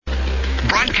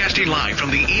Broadcasting live from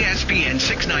the ESPN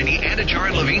 690 Anajar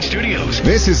and Levine studios.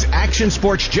 This is Action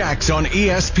Sports Jacks on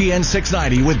ESPN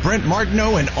 690 with Brent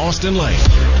Martineau and Austin Lane.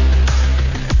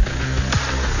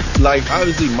 Like,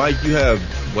 obviously, Mike, you have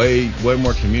way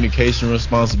more communication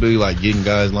responsibility, like getting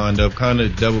guys lined up, kind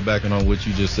of double backing on what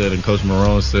you just said and Coach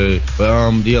Marone said.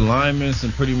 But the alignments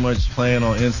and pretty much playing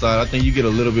on inside, I think you get a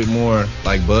little bit more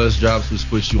like buzz drops, which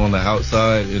puts you on the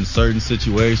outside in certain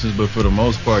situations. But for the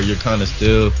most part, you're kind of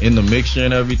still in the mixture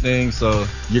and everything. So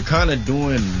you're kind of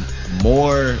doing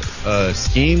more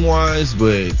scheme-wise,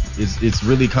 but it's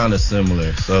really kind of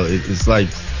similar. So it's like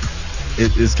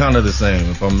it's kind of the same,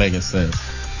 if I'm making sense.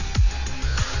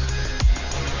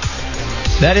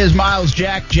 That is Myles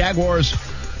Jack, Jaguars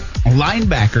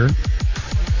linebacker.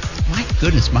 My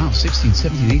goodness, Myles, 16,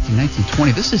 17, 18, 19,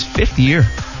 20. This is fifth year.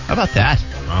 How about that?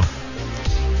 Wow.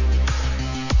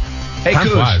 Hey, Time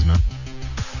flies, man.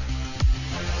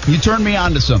 You turned me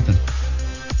on to something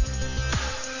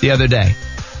the other day.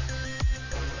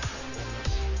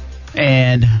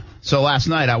 And so last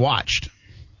night I watched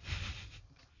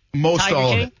most Tiger all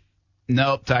King? of it.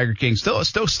 Nope, Tiger King. Still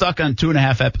stuck on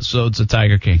 2.5 episodes of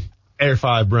Tiger King. Air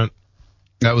 5, Brent.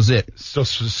 That was it.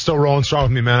 Still rolling strong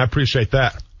with me, man. I appreciate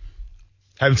that.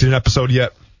 Haven't seen an episode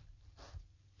yet.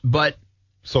 But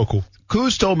so cool.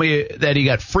 Kuz told me that he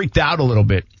got freaked out a little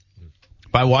bit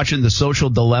by watching The Social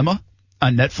Dilemma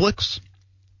on Netflix.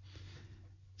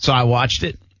 So I watched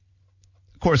it.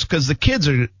 Of course, because the kids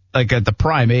are like at the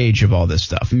prime age of all this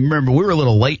stuff. Remember, we were a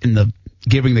little late in the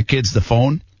giving the kids the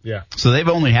phone. Yeah. So they've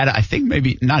only had, I think,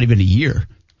 maybe not even a year.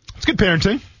 It's good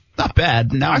parenting. Not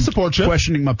bad. Now I support you. I'm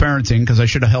questioning my parenting because I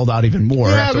should have held out even more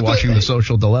after watching The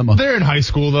Social Dilemma. They're in high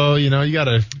school, though. You know, you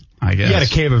gotta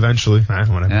cave eventually.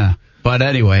 Whatever. Yeah. But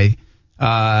anyway.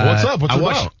 What's up? What's it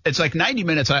about? It's like 90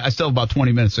 minutes. I still have about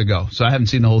 20 minutes to go, so I haven't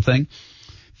seen the whole thing.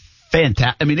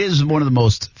 Fantastic. I mean, it is one of the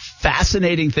most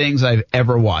fascinating things I've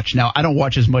ever watched. Now, I don't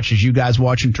watch as much as you guys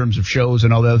watch in terms of shows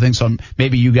and all the other things, so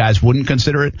maybe you guys wouldn't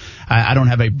consider it. I don't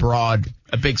have a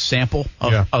big sample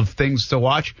of things to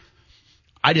watch.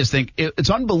 I just think it's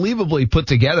unbelievably put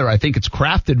together. I think it's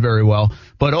crafted very well,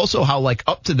 but also how like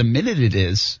up to the minute it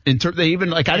is. I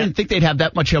didn't think they'd have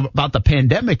that much about the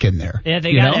pandemic in there. Yeah,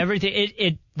 they got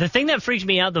everything. The thing that freaked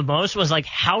me out the most was like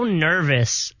how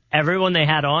nervous everyone they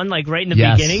had on, like right in the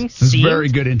beginning. It's a very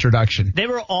good introduction. They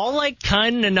were all like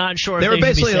kind of not sure. They were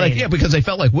basically like, because they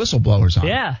felt like whistleblowers on.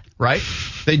 Yeah, right.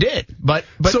 They did, but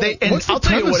so I'll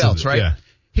tell you what else. Right yeah.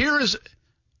 Here is.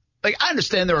 Like, I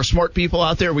understand there are smart people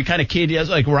out there. We kind of kid you,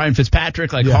 like Ryan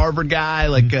Fitzpatrick, like Harvard guy.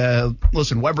 Like,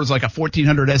 listen, Weber's like a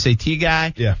 1400 SAT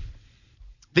guy. Yeah.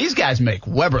 These guys make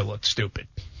Weber look stupid.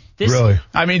 Really?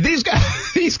 I mean, these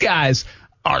guys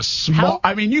are smart.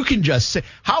 I mean, you can just say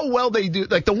how well they do.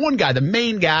 Like the one guy, the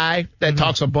main guy that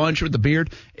talks a bunch with the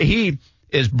beard, he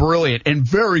is brilliant and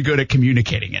very good at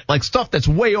communicating it. Like stuff that's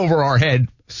way over our head.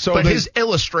 But his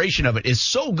illustration of it is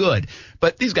so good.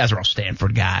 But these guys are all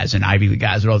Stanford guys and Ivy League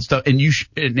guys and all that stuff,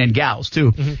 and gals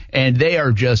too. Mm-hmm. And they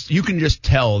are you can just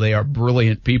tell they are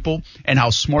brilliant people and how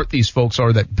smart these folks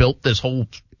are that built this whole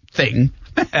thing,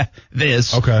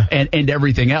 and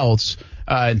everything else.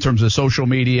 In terms of social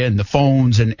media and the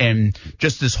phones and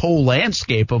just this whole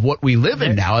landscape of what we live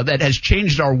in now that has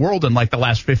changed our world in like the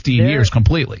last 15 years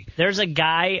completely. There's a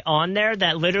guy on there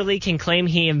that literally can claim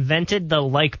he invented the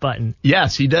like button.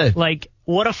 Yes, he did. Like,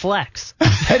 what a flex.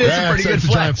 That is a pretty good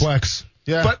flex. Giant flex.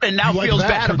 Yeah. And now feels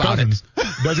bad about it.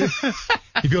 Does he?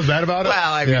 He feels bad about it?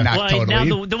 Well, I mean, not totally.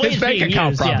 Now the way his bank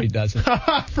account probably doesn't.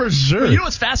 For sure. Well, you know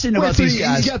what's fascinating about these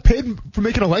guys? He got paid for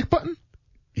making a like button?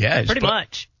 Yeah. Pretty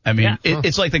much. I mean,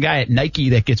 it's like the guy at Nike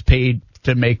that gets paid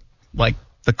to make, like,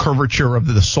 the curvature of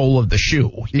the sole of the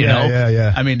shoe, you know?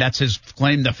 Yeah. I mean, that's his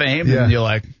claim to fame, and you're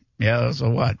like, yeah, so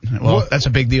what? Well, that's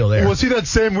a big deal there. Was he that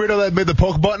same weirdo that made the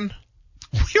poke button?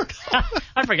 Weirdo?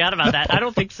 I forgot about that. I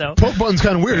don't think so. Poke button's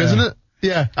kind of weird, isn't it?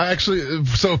 Yeah, I actually,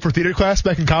 so for theater class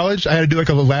back in college, I had to do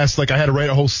I had to write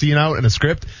a whole scene out in a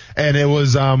script, and it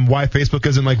was why Facebook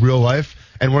isn't like real life.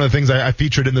 And one of the things I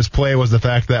featured in this play was the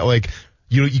fact that, like,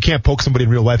 you can't poke somebody in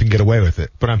real life and get away with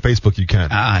it, but on Facebook you can.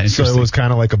 Interesting. So it was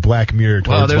kind of like a black mirror.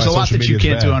 Well, there's a lot that you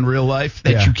can't do on real life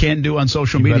that you can do on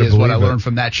social media is what I learned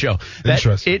from that show.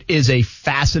 It is a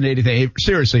fascinating thing.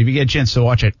 Seriously, if you get a chance to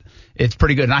watch it, it's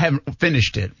pretty good. And I haven't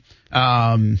finished it.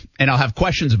 And I'll have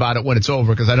questions about it when it's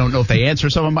over because I don't know if they answer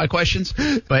some of my questions,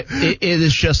 but it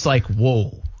is just like,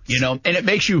 whoa, you know, and it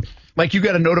makes you, like, you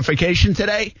got a notification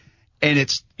today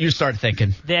and you start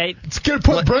thinking, It's going to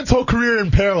put Brent's whole career in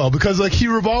parallel because, like, he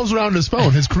revolves around his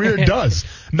phone. His career does.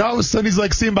 Now all of a sudden he's,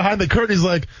 like, seeing behind the curtain. He's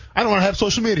like, I don't want to have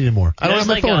social media anymore. I don't have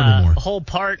my phone anymore. There's, like, a whole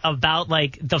part about,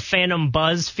 like, the phantom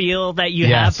buzz feel that you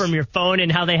have from your phone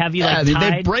and how they have you, like,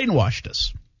 tied. They brainwashed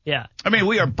us. Yeah. I mean,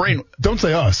 we are Don't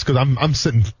say us, because I'm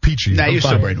sitting peachy. Nah, you're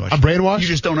still brainwashed. I'm brainwashed? You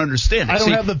just don't understand it. I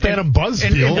don't have the phantom buzz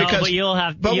feel.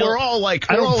 But we're all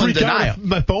like, I don't freak out if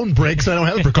my phone breaks. I don't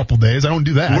have it for a couple days. I don't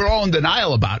do that. We're all in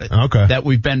denial about it. Okay. That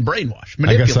we've been brainwashed,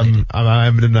 I guess manipulated.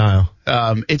 I'm in denial.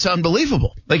 It's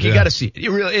unbelievable. Like, you got to see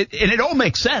it. And it all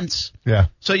makes sense. Yeah.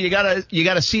 So you gotta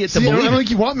see it to I believe don't it.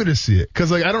 think you want me to see it, because,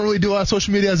 like, I don't really do a lot of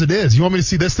social media as it is. You want me to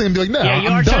see this thing and be like, no, Yeah, you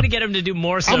I'm are done. trying to get him to do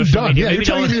more social I'm done. media. Yeah, Maybe you're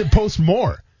trying to get me to post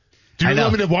more. Do you really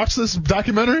want me to watch this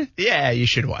documentary? Yeah, you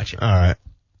should watch it. All right.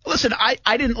 Listen,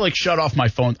 I didn't, like, shut off my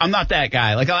phone. I'm not that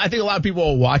guy. Like, I think a lot of people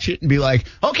will watch it and be like,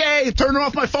 okay, turning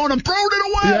off my phone. I'm throwing it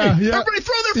away. Yeah. Everybody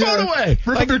throw their phone away.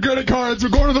 Bring up your credit cards. We're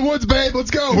going to the woods, babe.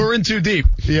 Let's go. We're in too deep.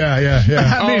 Yeah.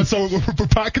 I mean, so we're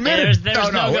pot committed. There's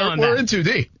no going we're back. in too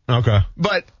deep. Okay.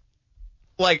 But,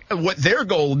 like, what their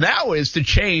goal now is to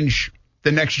change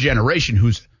the next generation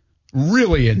who's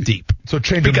really in deep. So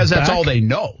change because them that's back? all they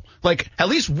know. Like, at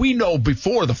least we know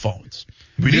before the phones.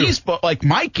 But, like,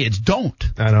 my kids don't.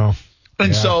 I know.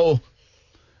 And so,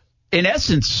 in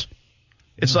essence,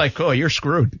 it's like, oh, you're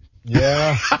screwed.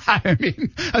 Yeah. I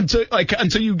mean,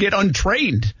 until you get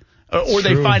untrained, or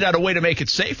they find out a way to make it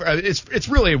safer. It's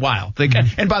really wild.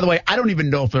 And by the way, I don't even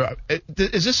know if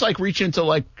is this like reach into,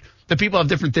 like, the people have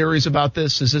different theories about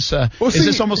this. Is this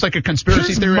this almost like a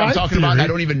conspiracy theory I'm talking about? And I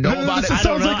don't even know about it. I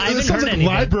don't know. I haven't heard anything.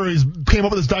 Libraries came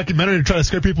up with this documentary to try to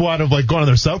scare people out of, like, going on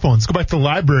their cell phones. Go back to the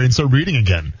library and start reading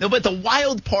again. No, but the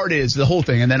wild part is the whole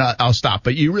thing, and then I'll stop.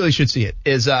 But you really should see it.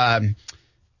 Is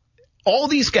all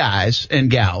these guys and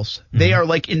gals? They are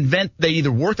like they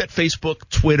either worked at Facebook,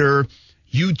 Twitter,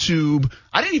 YouTube.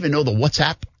 I didn't even know the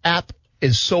WhatsApp app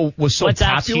was so WhatsApp's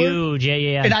popular. huge.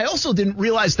 Yeah. And I also didn't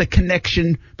realize the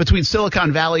connection between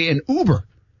Silicon Valley and Uber.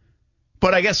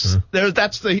 But I guess there's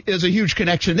a huge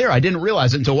connection there. I didn't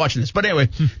realize it until watching this. But anyway,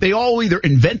 they all either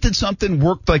invented something,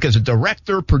 worked like as a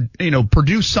director,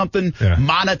 produced something,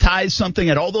 monetized something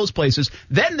at all those places.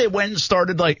 Then they went and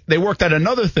started, like, they worked at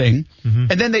another thing,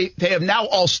 and then they have now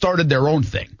all started their own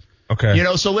thing. Okay.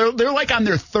 So they're like on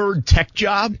their third tech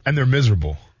job. And they're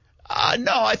miserable.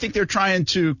 No, I think they're trying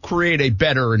to create a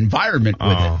better environment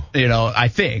with it. I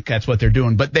think that's what they're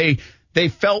doing. But they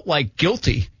felt like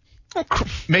guilty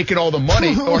making all the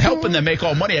money or helping them make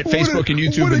all money at Facebook and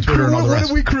YouTube and Twitter and all the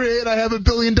rest. What did we create? I have $1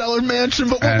 billion mansion,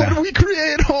 but what did we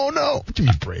create? Oh, no. Give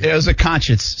me a break. It was a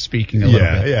conscience speaking a little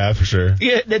bit. Yeah, for sure.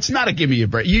 Yeah, it's not a give me a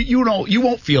break. You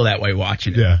won't feel that way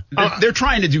watching it. Yeah. They're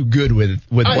trying to do good with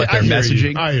what they're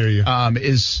messaging. I hear you.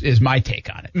 Is my take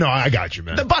on it. No, I got you,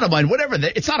 man. The bottom line,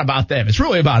 it's not about them. It's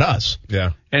really about us.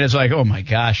 Yeah. And it's like, oh my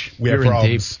gosh, we have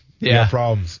problems. Yeah. We have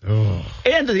problems. Ugh.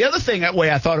 And the other thing, that way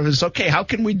I thought of is, okay, how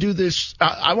can we do this?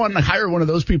 I want to hire one of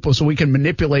those people so we can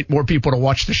manipulate more people to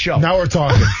watch the show. Now we're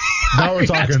talking.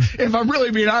 If I'm really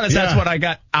being honest, that's what I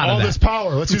got out of that. All this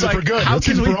power. Let's use it for good. Let's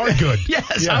use it for our good.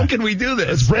 Yes. Yeah. How can we do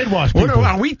this? Let's brainwash people.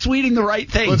 Are we tweeting the right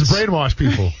things? Let's brainwash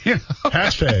people.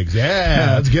 Hashtags.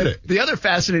 Yeah, let's get it. The other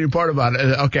fascinating part about it,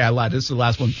 okay, I lied. This is the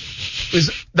last one. Is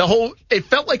it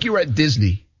felt like you were at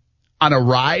Disney on a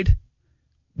ride.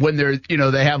 When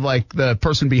they have, like, the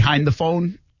person behind the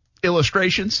phone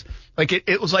illustrations. Like,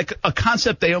 it was like a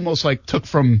concept they almost, like, took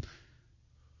from,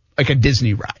 like, a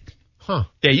Disney ride. Huh.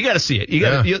 Yeah, you got to see it. You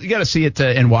got to see it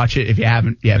and watch it if you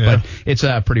haven't yet. Yeah. But it's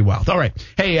pretty wild. All right.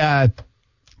 Hey,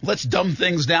 let's dumb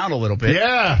things down a little bit.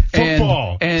 Yeah.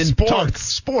 Football. And talk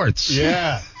sports.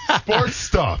 Yeah. Sports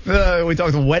stuff. We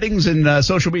talked weddings and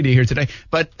social media here today.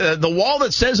 But the wall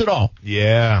that says it all.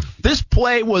 Yeah. This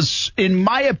play was, in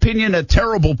my opinion, a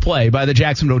terrible play by the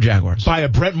Jacksonville Jaguars. By a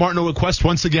Brent Martineau request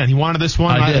once again. He wanted this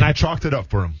one, and I chalked it up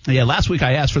for him. Yeah, last week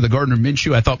I asked for the Gardner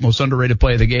Minshew. I thought most underrated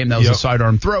play of the game. That was a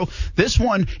sidearm throw. This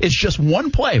one is just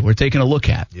one play we're taking a look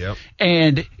at. Yep.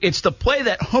 And it's the play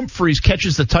that Humphreys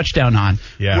catches the touchdown on,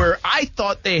 where I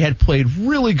thought they had played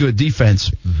really good defense.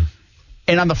 Mm-hmm.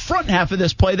 And on the front half of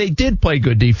this play, they did play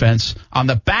good defense. On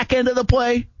the back end of the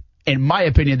play, in my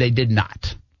opinion, they did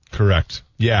not. Correct.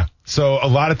 Yeah. So a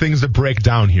lot of things to break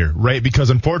down here, right? Because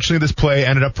unfortunately this play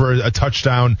ended up for a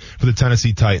touchdown for the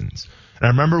Tennessee Titans. And I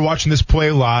remember watching this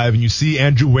play live, and you see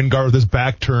Andrew Wingard with his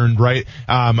back turned, right?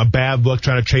 A bad look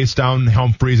trying to chase down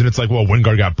Humphreys, and it's like, well,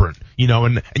 Wingard got burnt,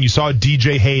 and you saw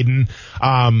DJ Hayden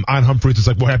on Humphreys. It's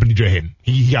like, what happened to DJ Hayden?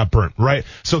 He got burnt, right?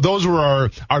 So those were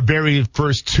our very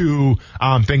first two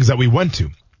things that we went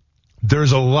to.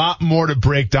 There's a lot more to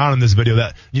break down in this video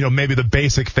that, maybe the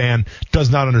basic fan does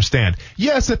not understand.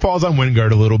 Yes, it falls on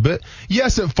Wingard a little bit.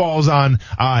 Yes, it falls on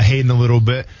Hayden a little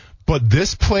bit. But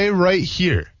this play right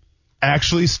here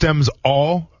actually stems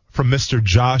all from Mr.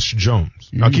 Josh Jones.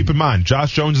 Now, keep in mind,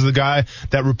 Josh Jones is the guy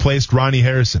that replaced Ronnie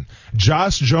Harrison.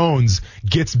 Josh Jones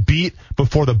gets beat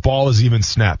before the ball is even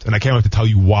snapped, and I can't wait to tell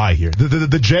you why here.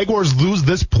 The Jaguars lose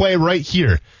this play right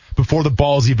here before the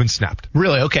ball is even snapped.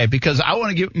 Really? Okay, because I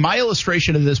want to give my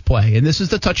illustration of this play, and this is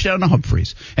the touchdown to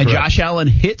Humphreys. And Correct. Josh Allen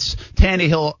hits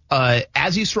Tannehill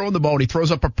as he's throwing the ball, and he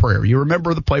throws up a prayer. You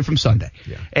remember the play from Sunday.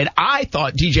 Yeah. And I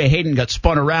thought DJ Hayden got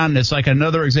spun around, and it's like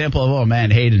another example of,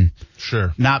 Hayden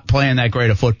not playing that great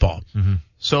of football. Mm-hmm.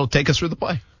 So take us through the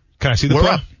play. Can I see the We're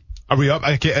play? up. Are we up?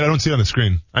 I don't see it on the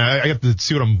screen. I got to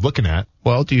see what I'm looking at.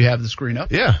 Well, do you have the screen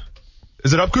up? Yeah.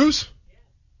 Is it up, Goose?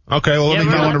 Okay, well, let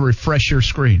me want to refresh your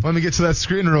screen. Let me get to that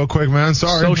screen real quick, man.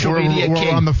 Sorry. Social media king.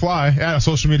 We're on the fly. Yeah,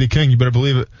 social media king. You better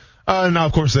believe it. Now,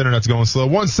 of course, the internet's going slow.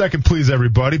 1 second, please,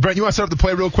 everybody. Brent, you want to set up the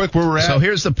play real quick where we're at? So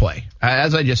here's the play.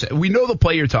 As I just said, we know the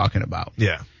play you're talking about.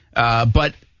 Yeah.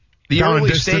 But the Down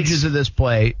early distance. stages of this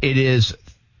play, it is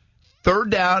 3rd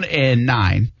down and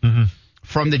 9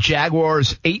 from the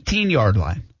Jaguars' 18-yard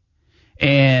line.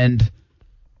 And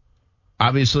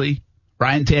obviously,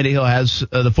 Ryan Tannehill has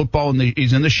the football, and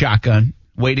he's in the shotgun,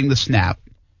 waiting the snap.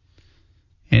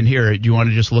 And here, do you want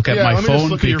to just look at my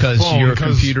phone because your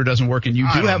computer doesn't work, and you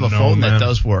do have a phone that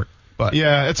does work. But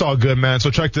yeah, it's all good, man. So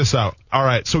check this out. All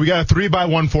right, so we got a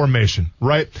 3-by-1 formation,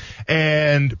 right?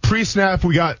 And pre-snap,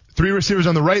 we got 3 receivers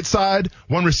on the right side,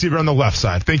 1 receiver on the left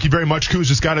side. Thank you very much, Kuz.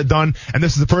 Just got it done. And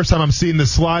this is the first time I'm seeing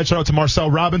this slide. Shout out to Marcel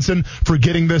Robinson for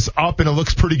getting this up, and it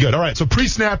looks pretty good. All right, so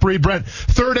pre-snap read, Brent,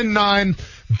 3rd and 9,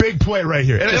 big play right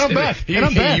here. And I'm back. And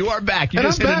I'm back. You are back. You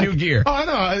just hit a new gear. Oh, I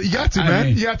know. You got to,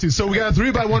 man. You got to. So we got a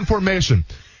 3-by-1 formation.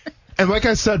 And like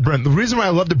I said, Brent, the reason why I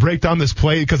love to break down this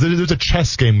play because there's a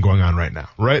chess game going on right now,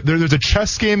 right? There's a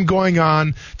chess game going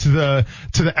on to the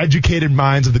educated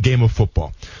minds of the game of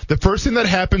football. The first thing that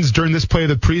happens during this play,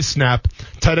 the pre-snap,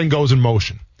 tight end goes in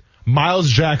motion. Miles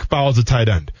Jack follows the tight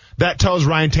end. That tells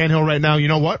Ryan Tannehill right now, you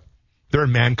know what? They're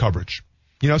in man coverage.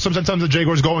 Sometimes the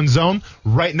Jaguars go in zone.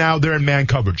 Right now, they're in man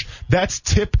coverage. That's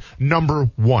tip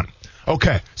number 1.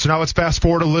 Okay, so now let's fast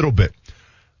forward a little bit.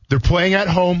 They're playing at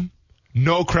home.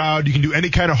 No crowd. You can do any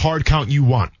kind of hard count you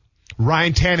want.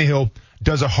 Ryan Tannehill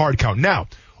does a hard count. Now,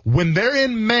 when they're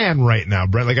in man right now,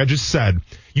 Brent, like I just said,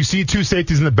 you see 2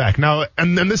 safeties in the back. Now,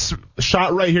 and then this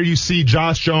shot right here, you see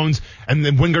Josh Jones, and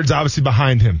then Wingard's obviously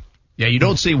behind him. Yeah, you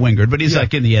don't see Wingard, but he's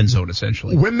like in the end zone,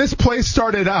 essentially. When this play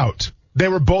started out, they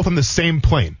were both on the same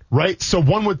plane, right? So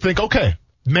one would think, okay,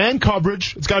 man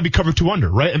coverage, it's got to be cover 2 under,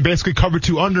 right? And basically cover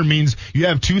 2 under means you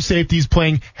have 2 safeties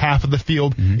playing half of the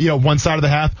field, one side of the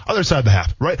half, other side of the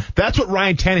half, right? That's what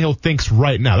Ryan Tannehill thinks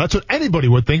right now. That's what anybody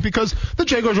would think because the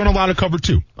Jaguars run a lot of cover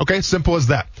 2. Okay, simple as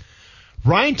that.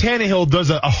 Ryan Tannehill does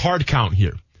a hard count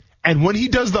here. And when he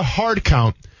does the hard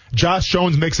count, Josh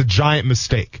Jones makes a giant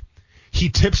mistake. He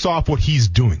tips off what he's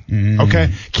doing.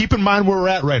 Okay? Keep in mind where we're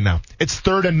at right now. It's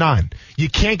 3rd and 9. You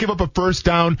can't give up a first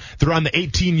down. They're on the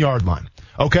 18-yard line.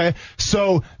 Okay?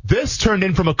 So this turned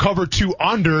in from a cover 2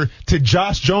 under to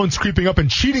Josh Jones creeping up and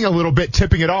cheating a little bit,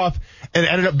 tipping it off, and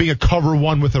it ended up being a cover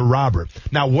 1 with a robber.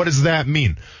 Now, what does that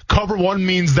mean? Cover 1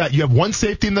 means that you have 1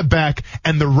 safety in the back,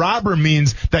 and the robber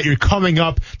means that you're coming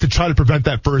up to try to prevent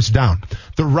that first down.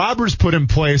 The robber's put in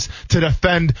place to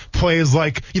defend plays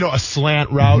like, a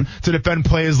slant route, to defend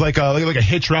plays like a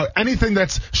hitch route, anything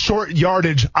that's short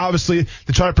yardage, obviously,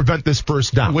 to try to prevent this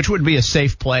first down. Which would be a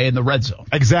safe play in the red zone.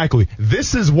 Exactly.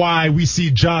 This is why we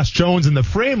see Josh Jones in the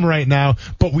frame right now,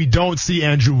 but we don't see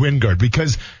Andrew Wingard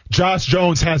because Josh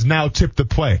Jones has now tipped the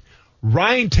play.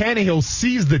 Ryan Tannehill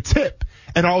sees the tip,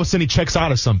 and all of a sudden he checks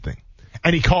out of something,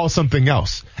 and he calls something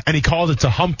else, and he calls it to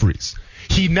Humphreys.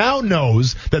 He now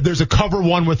knows that there's a cover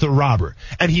 1 with a robber,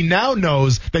 and he now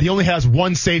knows that he only has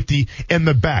 1 safety in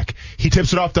the back. He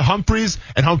tips it off to Humphreys,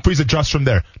 and Humphreys adjusts from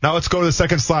there. Now let's go to the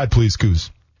second slide, please, Kuz.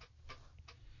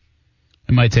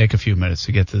 It might take a few minutes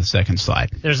to get to the second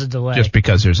slide. There's a delay. Just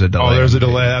because there's a delay. Oh, there's a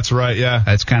delay. That's right. Yeah.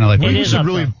 That's kind of like It is up,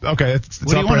 really. though. Okay. It's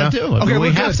what do you want to do? Okay,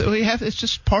 we have to. We have. It's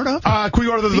just part of it. Can we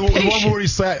go to the one where he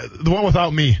sat, the one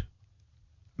without me?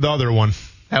 The other one.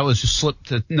 That was just slipped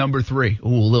to number 3. Ooh, a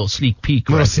little sneak peek.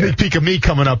 A little sneak peek of me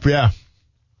coming up. Yeah.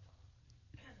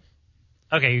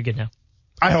 Okay, you're good now.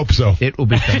 I hope so. It will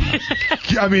be coming up.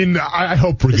 I mean, I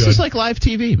hope we're good. This is like live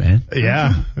TV, man.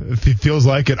 Yeah. It feels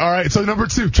like it. All right. So number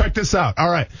 2, check this out. All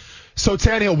right. So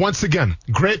Tannehill, once again,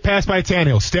 great pass by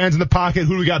Tannehill. Stands in the pocket.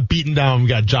 Who do we got beaten down? We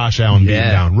got Josh Allen beaten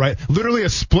down, right? Literally a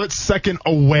split second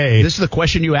away. This is the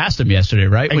question you asked him yesterday,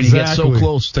 right? When you get so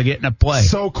close to getting a play.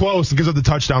 So close and gives up the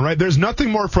touchdown, right? There's nothing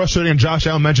more frustrating, and Josh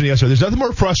Allen mentioned it yesterday, there's nothing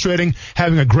more frustrating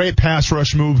having a great pass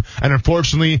rush move, and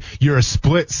unfortunately, you're a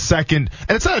split second.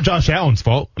 And it's not Josh Allen's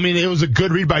fault. I mean, it was a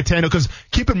good read by Tannehill, because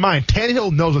keep in mind,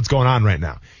 Tannehill knows what's going on right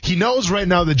now. He knows right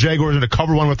now the Jaguars are going to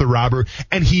cover one with the robber,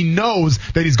 and he knows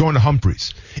that he's going to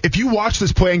Humphries. If you watch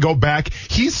this play and go back,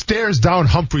 he stares down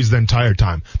Humphries the entire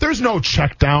time. There's no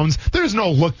check downs. There's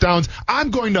no look downs.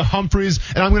 I'm going to Humphries,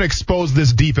 and I'm going to expose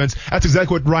this defense. That's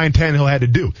exactly what Ryan Tannehill had to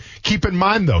do. Keep in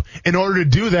mind, though, in order to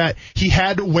do that, he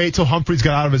had to wait till Humphries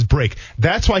got out of his break.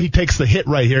 That's why he takes the hit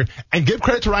right here. And give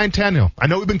credit to Ryan Tannehill. I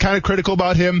know we've been kind of critical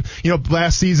about him,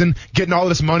 last season, getting all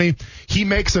this money. He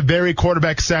makes a very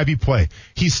quarterback-savvy play.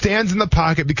 He stands in the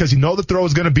pocket because he knows the throw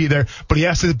is going to be there, but he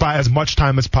has to buy as much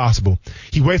time as possible.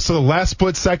 He waits till the last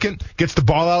split second, gets the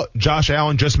ball out. Josh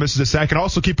Allen just misses a sack. And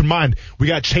also keep in mind, we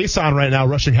got Chase on right now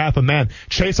rushing half a man.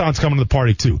 Chase on's coming to the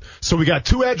party too. So we got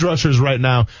two edge rushers right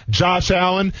now, Josh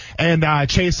Allen and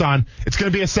Chase on. It's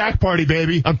going to be a sack party,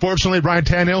 baby. Unfortunately, Ryan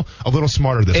Tannehill, a little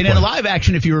smarter this play. And in live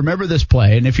action, if you remember this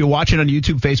play, and if you watch it on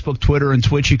YouTube, Facebook, Twitter, and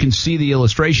Twitch, you can see the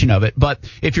illustration of it. But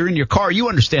if you're in your car, you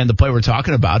understand the play we're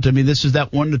talking about. I mean, this is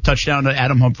that one touchdown to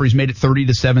Adam Humphries, made it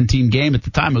 30-17 game. At the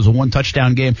time, it was a one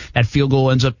touchdown game. That field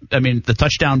goal ends up, the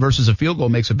touchdown versus a field goal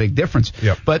makes a big difference.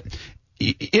 Yep. But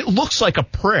it looks like a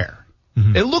prayer.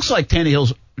 Mm-hmm. It looks like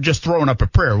Tannehill's just throwing up a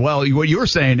prayer. Well, what you were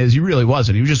saying is he really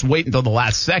wasn't. He was just waiting until the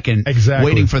last second,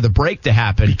 waiting for the break to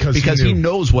happen because he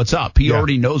knows what's up. He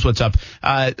already knows what's up.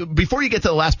 Before you get to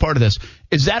the last part of this,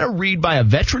 is that a read by a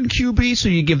veteran QB, so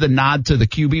you give the nod to the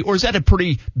QB, or is that a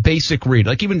pretty basic read?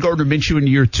 Like even Gardner Minshew in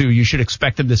year 2, you should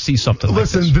expect him to see something like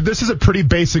this. Listen, this is a pretty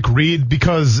basic read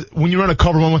because when you run a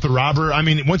cover one with a robber,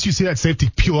 once you see that safety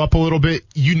peel up a little bit,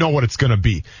 you know what it's going to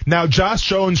be. Now, Josh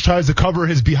Jones tries to cover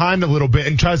his behind a little bit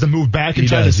and tries to move back and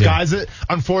try to disguise it.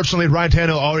 Unfortunately, Ryan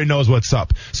Tannehill already knows what's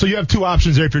up. So you have two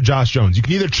options there if you're Josh Jones. You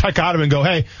can either check out of him and go,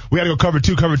 hey, we got to go cover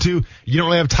two. You don't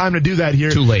really have time to do that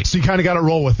here. Too late. So you kind of got to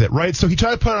roll with it, right? So he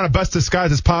tried to put on a best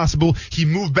disguise as possible. He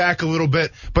moved back a little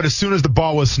bit, but as soon as the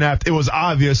ball was snapped, it was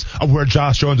obvious of where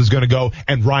Josh Jones was going to go,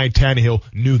 and Ryan Tannehill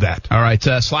knew that. All right,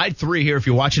 slide 3 here, if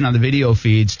you're watching on the video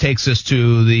feeds, takes us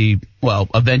to the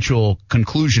eventual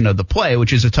conclusion of the play,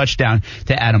 which is a touchdown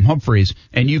to Adam Humphries.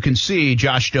 And you can see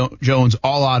Josh Jones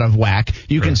all out of whack.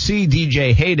 You can see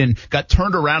DJ Hayden got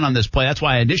turned around on this play. That's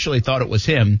why I initially thought it was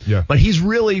him. Yeah. But he's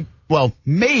really,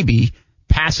 maybe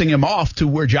passing him off to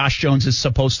where Josh Jones is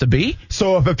supposed to be.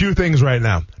 So a few things right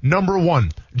now. Number one,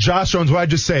 Josh Jones, what I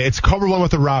just say, it's cover one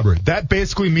with a robber. That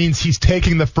basically means he's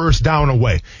taking the first down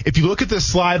away. If you look at this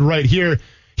slide right here,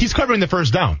 he's covering the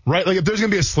first down, right? Like if there's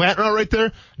going to be a slant route right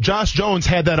there, Josh Jones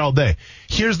had that all day.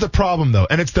 Here's the problem though,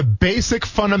 and it's the basic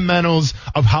fundamentals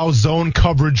of how zone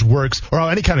coverage works, or how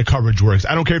any kind of coverage works.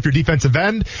 I don't care if you're defensive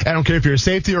end, I don't care if you're a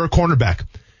safety or a cornerback.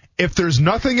 If there's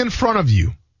nothing in front of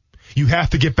you, you have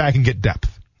to get back and get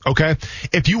depth, okay?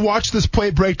 If you watch this play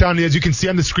breakdown, as you can see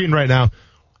on the screen right now,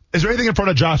 is there anything in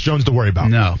front of Josh Jones to worry about?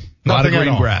 No. Nothing a lot of green at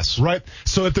all, grass. Right?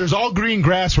 So if there's all green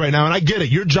grass right now, and I get it,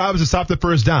 your job is to stop the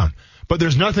first down, but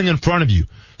there's nothing in front of you.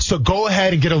 So go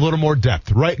ahead and get a little more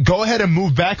depth, right? Go ahead and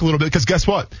move back a little bit, because guess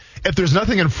what? If there's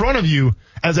nothing in front of you,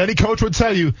 as any coach would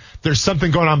tell you, there's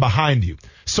something going on behind you.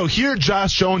 So here,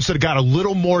 Josh Jones should have got a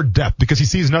little more depth because he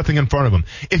sees nothing in front of him.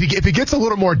 If he gets a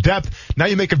little more depth, now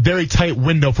you make a very tight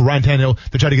window for Ryan Tannehill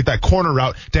to try to get that corner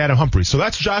route to Adam Humphries. So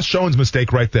that's Josh Jones'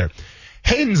 mistake right there.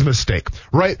 Hayden's mistake,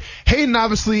 right? Hayden,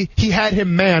 obviously, he had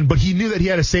him man, but he knew that he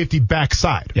had a safety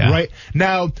backside, right?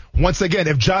 Now, once again,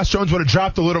 if Josh Jones would have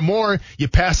dropped a little more, you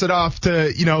pass it off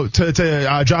to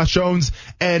Josh Jones,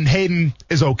 and Hayden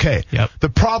is okay. Yep. The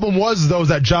problem was, though,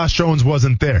 that Josh Jones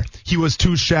wasn't there. He was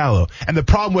too shallow. And the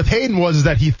problem with Hayden was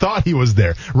that he thought he was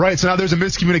there, right? So now there's a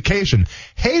miscommunication.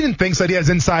 Hayden thinks that he has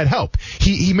inside help.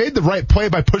 He made the right play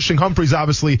by pushing Humphries,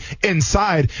 obviously,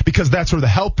 inside, because that's where the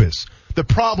help is. The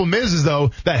problem is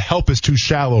though, that help is too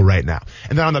shallow right now.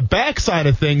 And then on the backside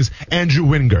of things, Andrew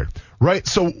Wingard, right?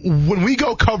 So when we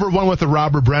go cover one with a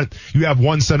robber, Brent, you have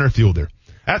one center fielder.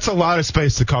 That's a lot of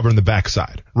space to cover in the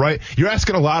backside, right? You're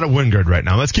asking a lot of Wingard right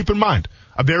now. Let's keep in mind,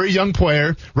 a very young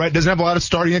player, right? Doesn't have a lot of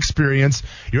starting experience.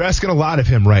 You're asking a lot of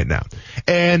him right now.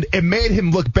 And it made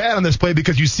him look bad on this play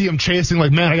because you see him chasing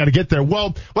like, man, I got to get there.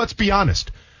 Well, let's be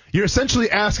honest. You're essentially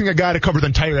asking a guy to cover the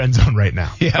entire end zone right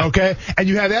now. Yeah. Okay? And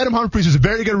you have Adam Humphries, who's a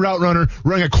very good route runner,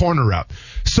 running a corner route.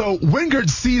 So Wingard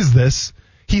sees this.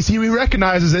 he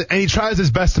recognizes it, and he tries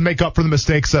his best to make up for the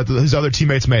mistakes that his other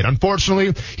teammates made.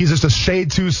 Unfortunately, he's just a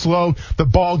shade too slow. The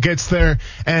ball gets there,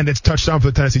 and it's touchdown for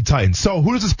the Tennessee Titans. So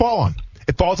who does this fall on?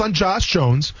 It falls on Josh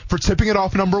Jones for tipping it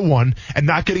off number 1 and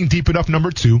not getting deep enough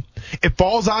number 2. It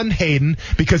falls on Hayden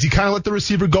because he kind of let the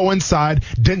receiver go inside,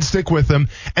 didn't stick with him.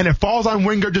 And it falls on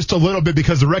Wingard just a little bit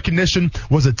because the recognition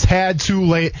was a tad too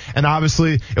late, and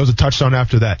obviously it was a touchdown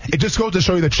after that. It just goes to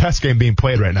show you the chess game being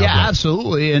played right now. Yeah, Brett.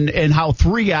 absolutely. And how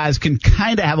 3 guys can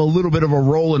kind of have a little bit of a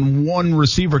role in one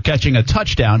receiver catching a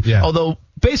touchdown. Yeah. Although,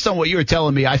 based on what you were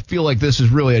telling me, I feel like this is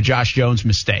really a Josh Jones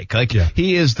mistake.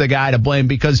 He is the guy to blame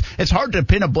because it's hard to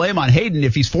pin a blame on Hayden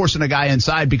if he's forcing a guy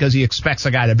inside because he expects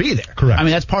a guy to be there. Correct. I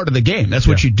mean, that's part of the game. That's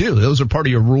what you do. Those are part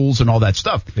of your rules and all that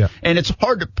stuff. Yeah. And it's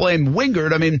hard to blame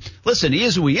Wingard. I mean, listen, he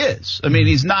is who he is. I mean,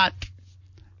 he's not,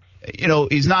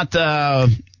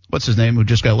 what's his name, who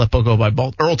just got let go by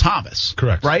Earl Thomas.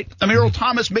 Correct. Right? I mean, Earl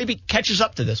Thomas maybe catches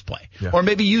up to this play. Yeah. Or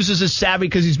maybe uses his savvy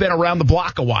because he's been around the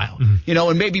block a while,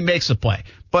 and maybe makes a play.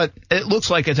 But it looks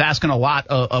like it's asking a lot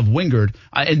of Wingard.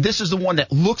 And this is the one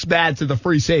that looks bad to the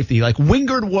free safety. Like,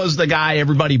 Wingard was the guy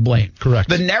everybody blamed. Correct.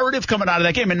 The narrative coming out of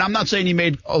that game, and I'm not saying he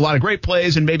made a lot of great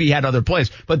plays and maybe he had other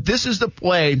plays, but this is the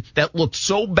play that looked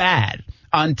so bad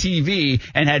on TV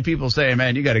and had people saying,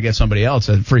 man, you got to get somebody else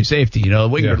at free safety.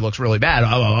 Wingard looks really bad.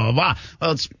 Blah, blah, blah, blah.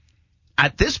 Well, it's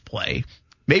at this play,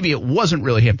 maybe it wasn't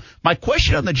really him. My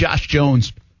question on the Josh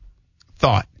Jones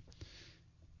thought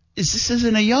is this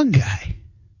isn't a young guy.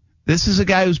 This is a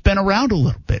guy who's been around a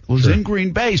little bit, was in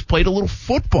Green Bay, he's played a little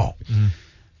football.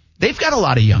 They've got a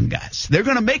lot of young guys. They're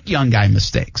going to make young guy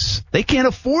mistakes. They can't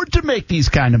afford to make these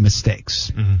kind of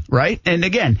mistakes, right? And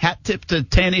again, hat tip to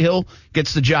Tannehill,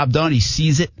 gets the job done. He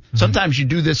sees it. Sometimes you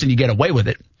do this and you get away with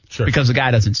it because the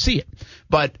guy doesn't see it.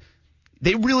 But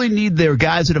they really need their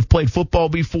guys that have played football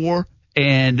before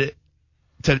and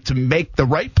to make the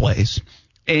right plays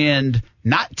and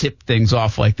not tip things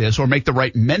off like this or make the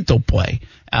right mental play.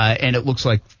 And it looks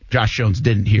like Josh Jones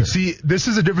didn't here. See, this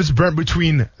is a difference, Brent,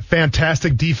 between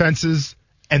fantastic defenses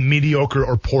and mediocre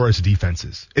or porous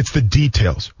defenses. It's the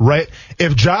details, right?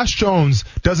 If Josh Jones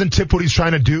doesn't tip what he's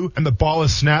trying to do and the ball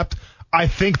is snapped, I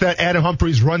think that Adam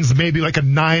Humphries runs maybe like a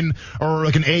 9 or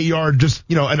like an 8-yard,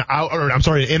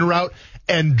 an in route,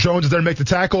 and Jones is there to make the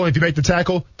tackle. And if you make the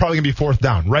tackle, probably going to be 4th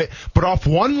down, right? But off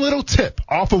one little tip,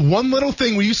 off of one little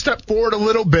thing, when you step forward a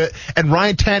little bit and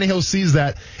Ryan Tannehill sees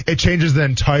that, it changes the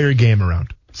entire game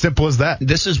around. Simple as that.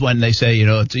 This is when they say,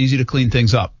 it's easy to clean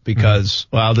things up because,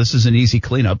 this is an easy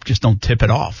cleanup. Just don't tip it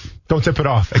off. Don't tip it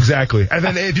off. Exactly. And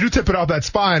then if you do tip it off, that's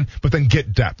fine, but then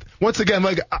get depth. Once again,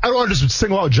 I don't want to just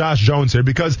single out Josh Jones here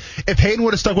because if Hayden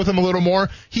would have stuck with him a little more,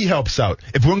 he helps out.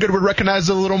 If Wingard would recognize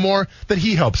it a little more, then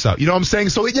he helps out. You know what I'm saying?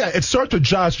 So, yeah, it starts with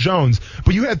Josh Jones,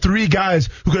 but you had 3 guys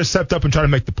who could have stepped up and tried to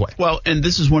make the play. Well, and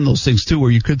this is one of those things, too,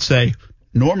 where you could say,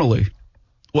 normally,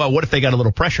 well, what if they got a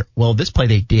little pressure? Well, this play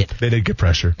they did. They did get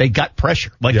pressure. They got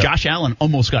pressure. Josh Allen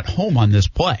almost got home on this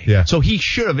play. Yeah. So he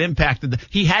should have impacted.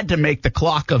 He had to make the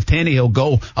clock of Tannehill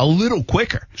go a little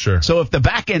quicker. Sure. So if the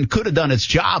back end could have done its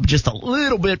job just a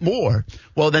little bit more,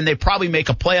 well, then they probably make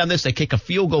a play on this. They kick a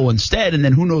field goal instead, and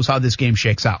then who knows how this game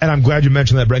shakes out. And I'm glad you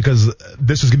mentioned that, Brent, because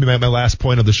this is going to be my last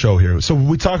point of the show here. So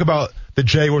we talk about the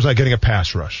Jaguars not getting a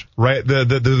pass rush, right?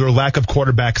 The lack of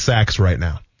quarterback sacks right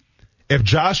now. If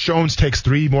Josh Jones takes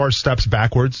 3 more steps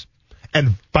backwards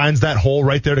and finds that hole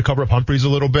right there to cover up Humphries a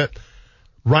little bit,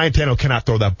 Ryan Tannehill cannot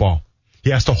throw that ball.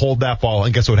 He has to hold that ball,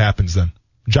 and guess what happens then?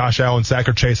 Josh Allen sack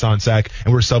or Chase on sack,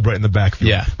 and we're celebrating the backfield.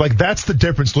 Yeah. That's the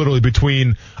difference literally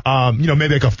between, maybe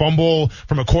like a fumble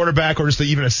from a quarterback or just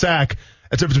even a sack.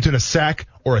 That's the difference between a sack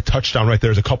or a touchdown right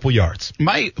there is a couple yards.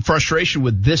 My frustration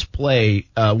with this play,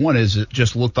 one is it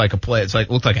just looked like a play.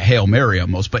 Looked like a Hail Mary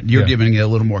almost, but you're giving it a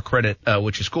little more credit,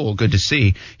 which is cool. Good to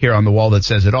see here on the wall that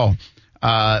says it all.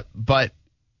 But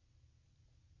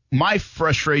my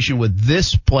frustration with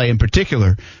this play in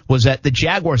particular was that the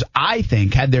Jaguars, I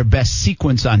think, had their best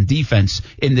sequence on defense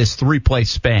in this 3-play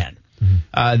span.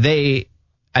 I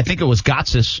think it was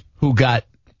Gotsis who got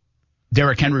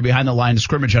Derrick Henry behind the line of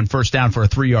scrimmage on 1st down for a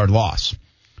 3-yard loss.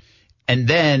 And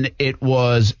then it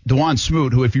was DeJuan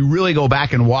Smoot, who if you really go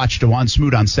back and watch DeJuan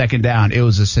Smoot on 2nd down, it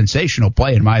was a sensational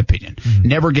play in my opinion.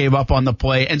 Never gave up on the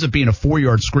play, ends up being a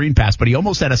 4-yard screen pass, but he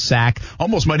almost had a sack,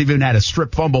 almost might even had a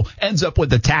strip fumble, ends up with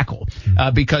the tackle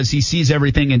because he sees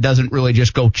everything and doesn't really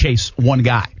just go chase one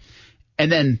guy. And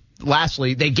then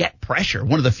lastly, they get pressure.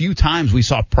 One of the few times we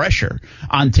saw pressure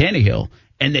on Tannehill.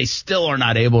 and they still are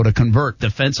not able to convert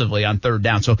defensively on third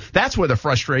down. So that's where the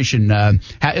frustration,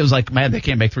 it was like, man, they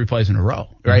can't make 3 plays in a row,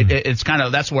 right? It's kind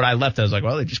of, that's what I left. I was like,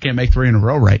 well, they just can't make 3 in a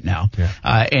row right now.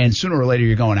 Yeah. And sooner or later,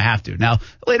 you're going to have to. Now,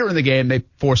 later in the game, they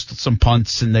forced some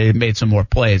punts and they made some more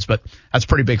plays, but that's a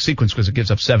pretty big sequence because it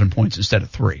gives up 7 points instead of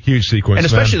 3. Huge sequence. And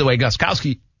especially the way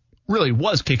Gostkowski really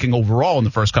was kicking overall in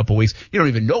the first couple of weeks. You don't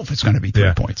even know if it's going to be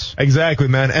 3 points. Exactly,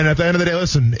 man. And at the end of the day,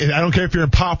 listen, I don't care if you're in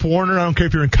Pop Warner, I don't care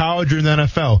if you're in college or in the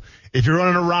NFL. If you're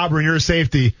running a robbery and you're a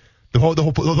safety, the whole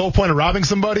point of robbing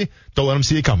somebody, don't let them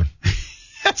see you coming.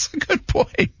 That's a good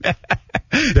point.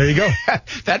 There you go.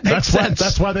 That makes sense.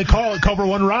 That's why they call it cover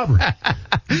one robbery.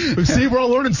 See, we're all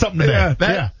learning something today.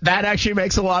 That actually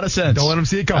makes a lot of sense. Don't let them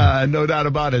see it coming. No doubt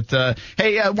about it.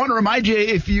 Hey, I want to remind you,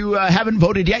 if you haven't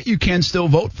voted yet, you can still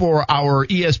vote for our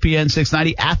ESPN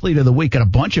 690 Athlete of the Week. Got a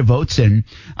bunch of votes in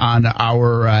on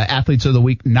our Athletes of the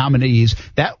Week nominees.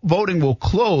 That voting will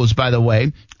close, by the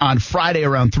way, on Friday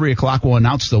around 3 o'clock. We'll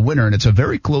announce the winner, and it's a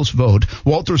very close vote.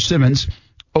 Walter Simmons,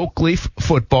 Oakleaf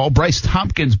football, Bryce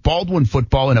Tompkins, Baldwin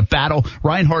football in a battle.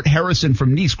 Reinhardt Harrison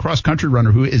from Nice, cross-country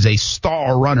runner, who is a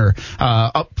star runner,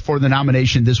 up for the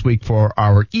nomination this week for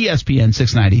our ESPN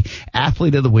 690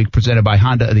 Athlete of the Week, presented by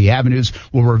Honda of the Avenues.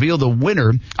 We'll reveal the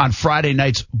winner on Friday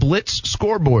night's Blitz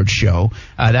Scoreboard Show.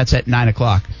 That's at 9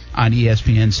 o'clock on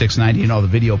ESPN 690 and all the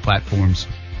video platforms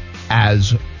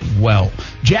as well.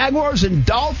 Jaguars and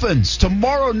Dolphins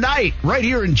tomorrow night right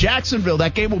here in Jacksonville.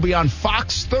 That game will be on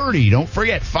Fox 30. Don't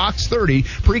forget, Fox 30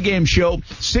 pregame show,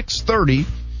 6:30,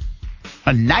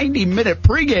 a 90-minute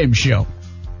pregame show.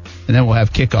 And then we'll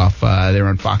have kickoff there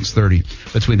on Fox 30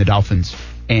 between the Dolphins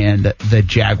and the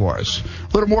Jaguars.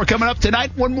 A little more coming up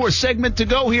tonight. One more segment to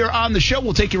go here on the show.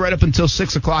 We'll take you right up until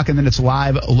 6 o'clock, and then it's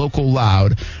live, local,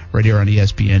 loud, right here on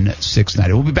ESPN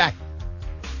 690. We'll be back.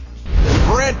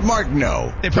 Brent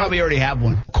Martineau. They probably already have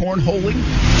one. Cornholing.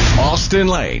 Austin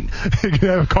Lane. You're going to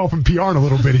have a call from PR in a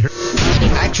little bit here.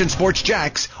 Action Sports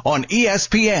Jacks on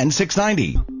ESPN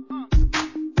 690.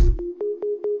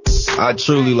 I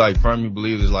truly firmly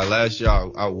believe this. Last year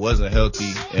I wasn't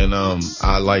healthy, and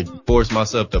I forced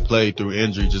myself to play through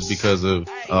injury just because of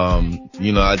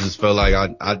I just felt like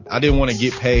I didn't want to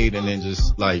get paid and then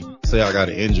just say I got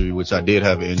an injury, which I did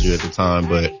have an injury at the time.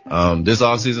 But this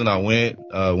offseason I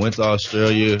went to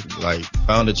Australia,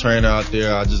 found a trainer out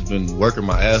there. I just been working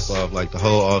my ass off the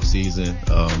whole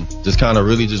offseason. Just kind of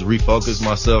really just refocused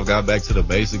myself, got back to the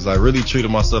basics. I really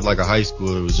treated myself like a high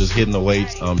schooler. It was just hitting the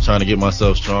weights, trying to get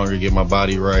myself stronger, get my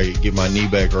body right, get my knee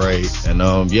back right. And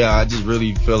I just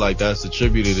really feel like that's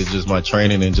attributed to just my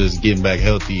training and just getting back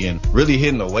healthy and really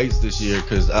hitting the weights this year,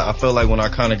 because I felt like when I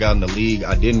kind of got in the league,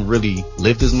 I didn't really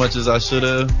lift as much as I should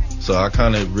have. So I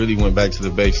kind of really went back to the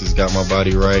basics, got my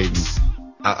body right. And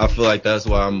I feel like that's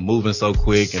why I'm moving so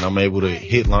quick and I'm able to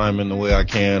hit linemen the way I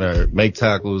can, or make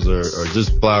tackles, or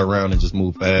just fly around and just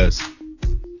move fast.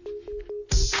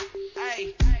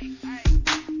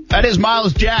 That is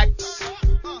Miles Jack.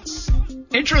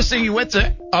 Interesting, you went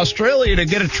to Australia to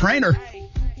get a trainer.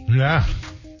 Yeah.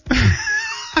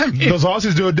 Those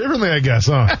Aussies do it differently, I guess,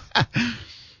 huh?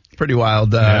 Pretty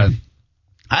wild. Yeah.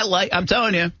 I'm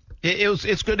telling you,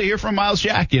 it's good to hear from Miles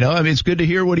Jack, it's good to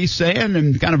hear what he's saying,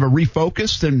 and kind of a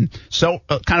refocused and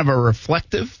kind of a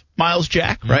reflective Miles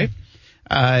Jack, right?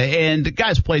 And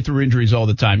guys play through injuries all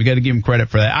the time. You got to give him credit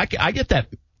for that. I get that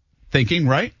thinking,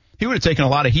 right? He would have taken a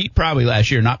lot of heat probably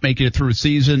last year, not making it through a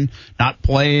season, not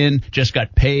playing, just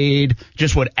got paid,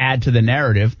 just would add to the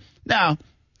narrative. Now,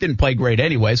 didn't play great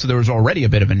anyway, so there was already a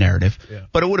bit of a narrative,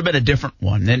 but it would have been a different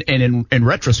one. And in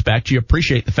retrospect, you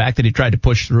appreciate the fact that he tried to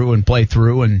push through and play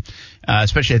through, and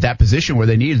especially at that position where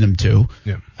they needed him to.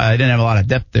 Yeah. Didn't have a lot of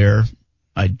depth there,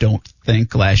 I don't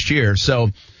think, last year. So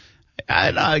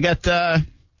I got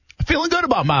feeling good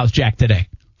about Miles Jack today.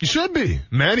 You should be,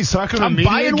 man. He's talking to I'm media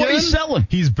buying again. What he's selling.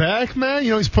 He's back, man.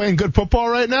 He's playing good football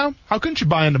right now. How couldn't you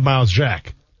buy into Miles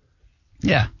Jack?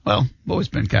 Yeah, well, I've always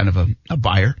been kind of a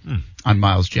buyer on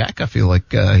Miles Jack. I feel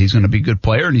like he's going to be a good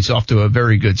player, and he's off to a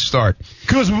very good start.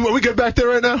 Kuz, are we good back there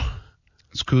right now?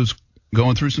 Is Kuz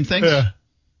going through some things?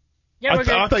 Yeah, we're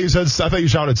good. I thought you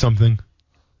shouted something.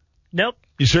 Nope.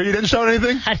 You sure you didn't shout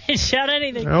anything? I didn't shout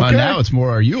anything. Okay. Now it's more,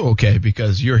 are you okay?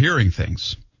 Because you're hearing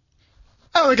things.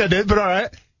 I don't think I did, but all right.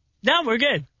 No, we're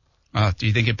good. Do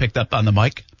you think it picked up on the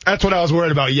mic? That's what I was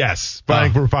worried about, yes. But I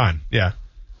think we're fine. Yeah.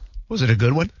 Was it a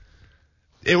good one?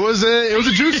 It was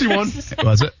a juicy one.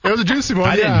 Was it? It was a juicy one.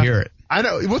 I didn't hear it. I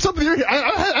know. What's up with your?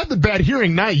 I had the bad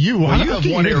hearing, not you. Well, you have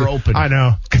one ear open. I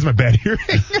know, because my bad hearing.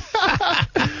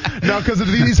 No, because of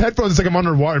these headphones, it's like I'm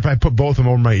underwater. If I put both of them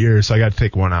over my ears, so I got to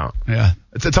take one out. Yeah,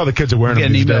 that's how the kids are wearing them get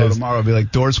an these email days. tomorrow. It'll be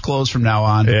like, doors closed from now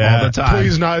on all the time.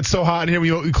 Please, not. It's so hot in here.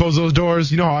 We close those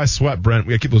doors. You know how I sweat, Brent.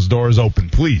 We got to keep those doors open,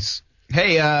 please.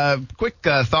 Hey, quick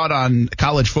thought on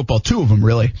college football. Two of them,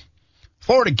 really.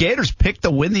 Florida Gators picked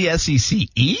to win the SEC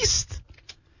East.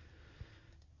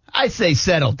 I say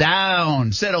settle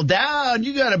down. Settle down.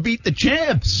 You got to beat the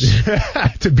champs.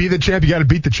 To be the champ, you got to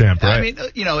beat the champ, right? I mean,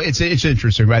 it's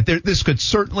interesting, right? This could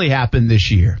certainly happen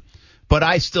this year. But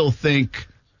I still think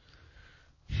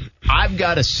I've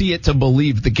got to see it to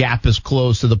believe the gap is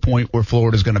closed to the point where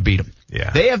Florida's going to beat them. Yeah.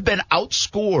 They have been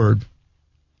outscored.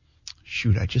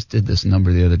 Shoot, I just did this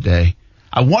number the other day.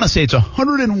 I want to say it's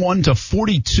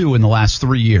 101-42 in the last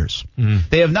 3 years.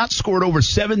 They have not scored over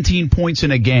 17 points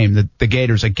in a game, the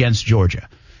Gators, against Georgia.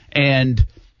 And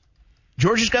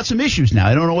Georgia's got some issues now.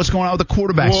 I don't know what's going on with the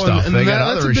quarterback stuff. And they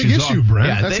got that's other a big issues. issue, Brent.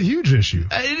 Yeah, that's a huge issue.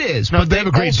 It is. Now, but they have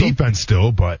a great defense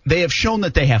still, but they have shown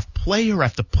that they have player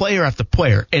after player after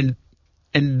player. And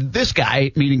this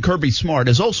guy, meaning Kirby Smart,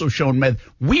 has also shown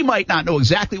we might not know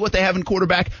exactly what they have in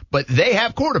quarterback, but they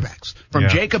have quarterbacks. From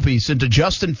Jacob Eason to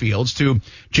Justin Fields to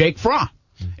Jake Fromm.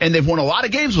 And they've won a lot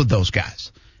of games with those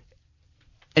guys.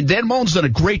 And Dan Mullen's done a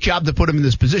great job to put him in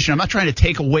this position. I'm not trying to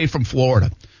take away from Florida,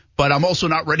 but I'm also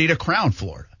not ready to crown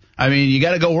Florida. I mean, you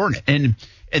got to go earn it. And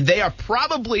they are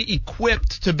probably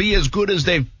equipped to be as good as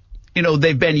they've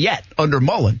been yet under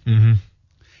Mullen. Mm-hmm.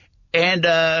 And,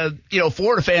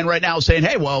 Florida fan right now is saying,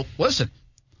 hey, well, listen,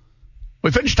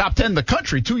 we finished top 10 in the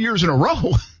country 2 years in a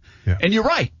row. Yeah. And you're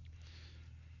right.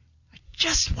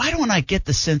 Why don't I get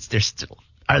the sense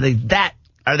are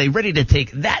they ready to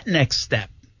take that next step?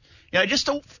 I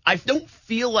don't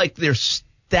feel like they're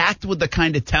stacked with the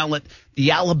kind of talent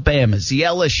the Alabamas, the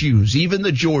LSUs, even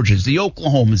the Georgias, the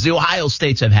Oklahomas, the Ohio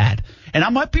States have had. And I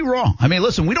might be wrong. I mean,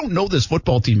 listen, we don't know this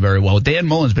football team very well. Dan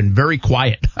Mullen's been very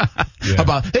quiet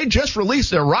they just released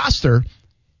their roster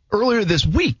earlier this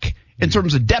week in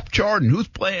terms of depth chart and who's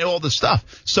playing all this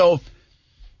stuff. So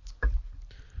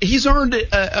he's earned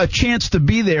a chance to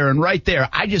be there and right there.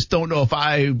 I just don't know if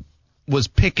I was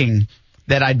picking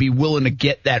that I'd be willing to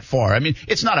get that far. I mean,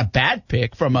 it's not a bad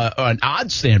pick from an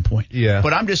odds standpoint. Yeah.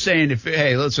 But I'm just saying,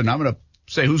 hey, listen, I'm going to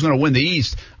say who's going to win the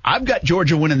East. I've got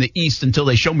Georgia winning the East until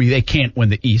they show me they can't win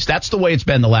the East. That's the way it's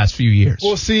been the last few years.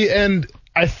 Well, see, and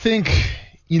I think,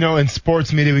 in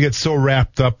sports media, we get so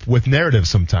wrapped up with narratives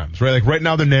sometimes, right? Like right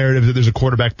now, the narrative that there's a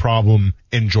quarterback problem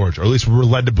in Georgia, or at least we're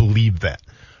led to believe that,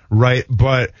 right?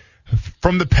 But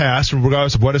from the past,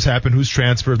 regardless of what has happened, who's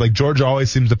transferred, like Georgia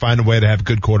always seems to find a way to have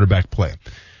good quarterback play.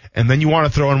 And then you want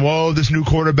to throw in, this new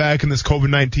quarterback and this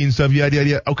COVID-19 stuff,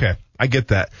 yada. Okay, I get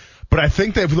that. But I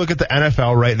think that if we look at the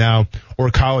NFL right now or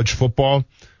college football,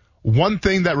 one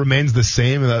thing that remains the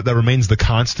same, that remains the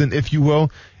constant, if you will,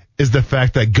 is the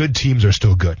fact that good teams are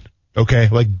still good. Okay?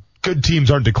 Like, good teams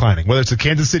aren't declining. Whether it's the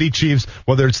Kansas City Chiefs,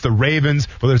 whether it's the Ravens,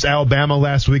 whether it's Alabama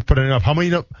last week putting up, how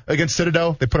many against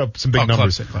Citadel? They put up some big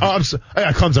numbers. Clemson.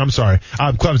 Clemson, I'm sorry.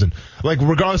 Clemson. Like,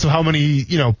 regardless of how many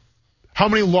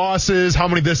losses, how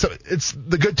many this, it's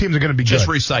the good teams are going to be just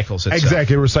good. Just recycles itself.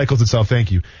 Exactly. It recycles itself.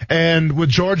 Thank you. And with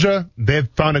Georgia, they've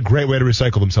found a great way to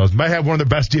recycle themselves. Might have one of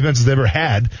the best defenses they've ever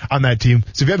had on that team.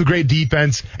 So if you have a great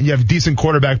defense and you have decent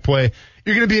quarterback play,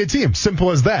 you're going to be a team.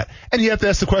 Simple as that. And you have to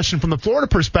ask the question from the Florida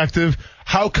perspective,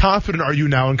 how confident are you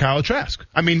now in Kyle Trask?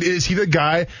 I mean, is he the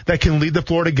guy that can lead the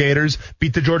Florida Gators,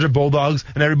 beat the Georgia Bulldogs,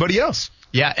 and everybody else?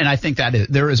 Yeah, and I think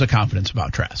there is a confidence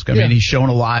about Trask. I mean, he's shown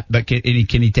a lot, but can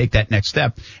he take that next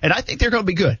step? And I think they're going to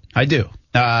be good. I do.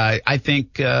 I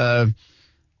think I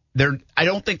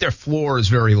don't think their floor is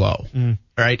very low.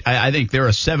 Right? I think they're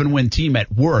a 7-win team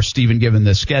at worst, even given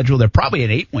the schedule. They're probably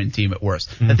an 8-win team at worst.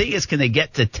 The thing is, can they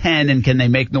get to 10 and can they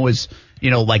make noise,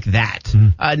 like that?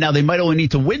 Now they might only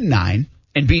need to win 9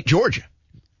 and beat Georgia.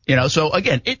 So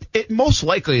again, it most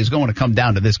likely is going to come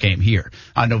down to this game here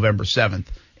on November 7th.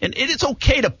 And it's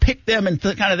okay to pick them and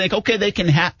to kind of think, okay, it can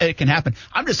happen.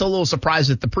 I'm just a little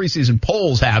surprised that the preseason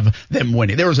polls have them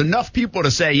winning. There was enough people to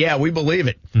say, yeah, we believe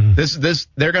it.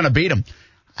 They're going to beat them.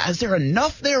 Is there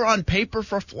enough there on paper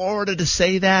for Florida to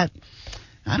say that?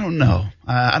 I don't know.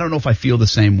 I don't know if I feel the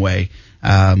same way.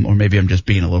 Or maybe I'm just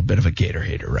being a little bit of a Gator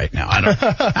hater right now.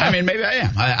 I mean, maybe I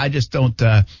am. I just don't.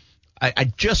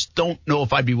 I just don't know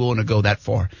if I'd be willing to go that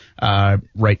far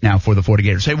right now for the Florida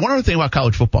Gators. Hey, one other thing about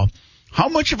college football. How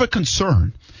much of a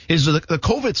concern is the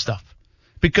COVID stuff?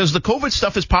 Because the COVID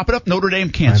stuff is popping up. Notre Dame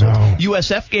canceled.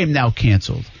 USF game now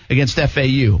canceled against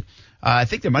FAU. I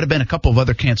think there might have been a couple of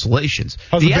other cancellations.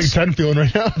 How's the Big Ten feeling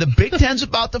right now? The Big Ten's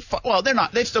about to well, they're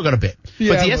not. They've still got a bit.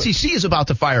 Yeah, but the SEC is about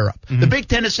to fire up. The Big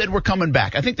Ten has said we're coming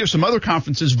back. I think there's some other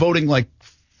conferences voting like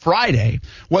Friday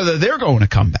whether they're going to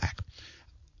come back.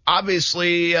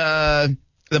 Obviously, the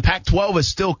Pac-12 is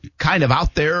still kind of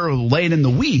out there laying in the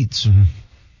weeds.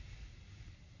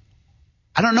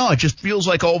 I don't know. It just feels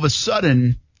like all of a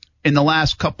sudden in the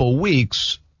last couple of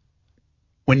weeks,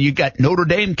 when you got Notre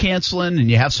Dame canceling and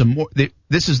you have some more,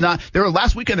 this is not,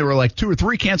 last weekend there were like 2 or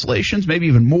 3 cancellations, maybe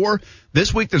even more.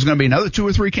 This week there's going to be another 2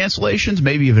 or 3 cancellations,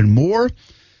 maybe even more.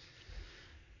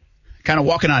 Kind of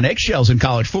walking on eggshells in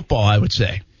college football, I would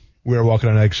say. We're walking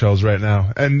on eggshells right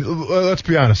now. And let's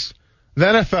be honest. The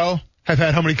NFL have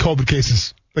had how many COVID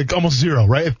cases? Like almost 0,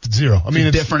 right? It's 0. I mean,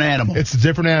 it's a different animal. It's a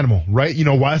different animal, right? You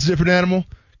know why it's a different animal?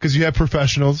 Because you have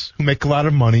professionals who make a lot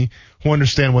of money who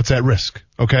understand what's at risk,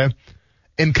 okay?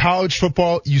 In college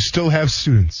football, you still have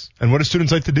students. And what do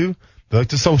students like to do? They like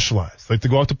to socialize. They like to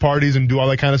go out to parties and do all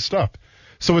that kind of stuff.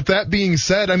 So with that being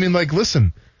said, I mean, like,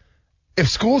 listen, if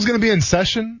school's going to be in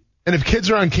session and if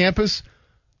kids are on campus,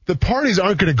 the parties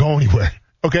aren't going to go anywhere,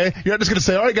 okay? You're not just going to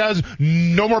say, all right, guys,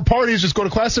 no more parties. Just go to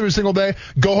class every single day.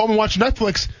 Go home and watch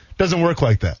Netflix. Doesn't work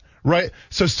like that, right?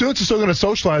 So students are still going to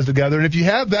socialize together. And if you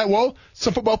have that, well,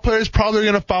 some football players probably are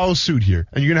going to follow suit here.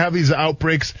 And you're going to have these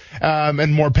outbreaks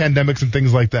and more pandemics and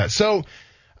things like that. So,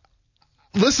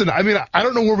 listen, I mean, I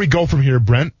don't know where we go from here,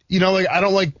 Brent. You know, like, I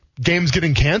don't like games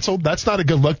getting canceled. That's not a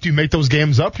good look. Do you make those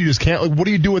games up? You just can't. Like, what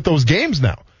do you do with those games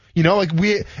now? You know, like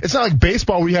it's not like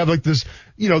baseball where you have like this,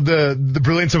 you know, the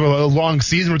brilliance of a long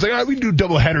season where it's like, all right, we can do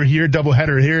doubleheader here,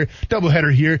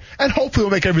 doubleheader here, and hopefully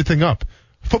we'll make everything up.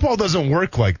 Football doesn't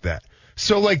work like that.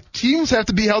 So, like, teams have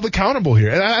to be held accountable here.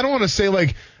 And I don't want to say,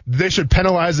 like, they should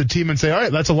penalize the team and say, all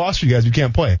right, that's a loss for you guys. You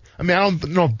can't play. I mean, I don't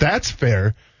know if that's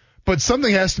fair, but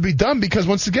something has to be done because,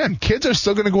 once again, kids are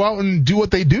still going to go out and do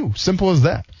what they do. Simple as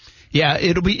that. Yeah,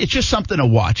 it's just something to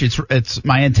watch. It's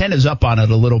my antenna's up on it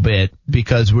a little bit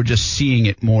because we're just seeing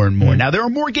it more and more. Now there are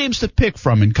more games to pick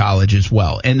from in college as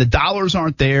well, and the dollars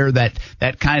aren't there.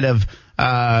 That kind of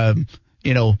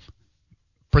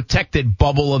protected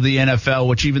bubble of the NFL,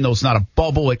 which even though it's not a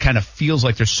bubble, it kind of feels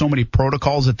like there's so many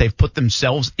protocols that they've put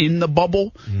themselves in the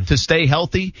bubble to stay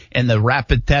healthy, and the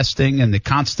rapid testing and the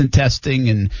constant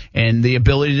testing and the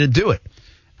ability to do it.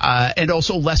 And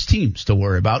also less teams to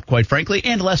worry about, quite frankly,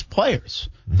 and less players.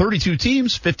 32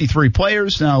 teams, 53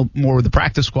 players, now more with the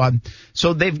practice squad.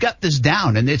 So they've got this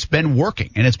down, and it's been working,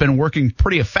 and it's been working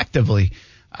pretty effectively.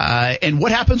 And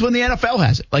what happens when the NFL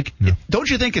has it? Like, don't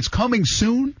you think it's coming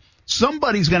soon?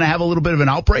 Somebody's going to have a little bit of an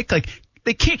outbreak. Like,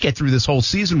 they can't get through this whole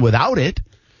season without it,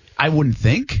 I wouldn't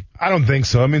think. I don't think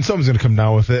so. I mean, someone's going to come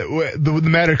down with it. The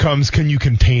matter comes, can you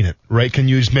contain it, right? Can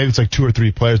you just, maybe it's like 2 or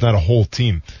 3 players, not a whole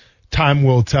team. Time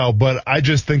will tell, but I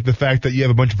just think the fact that you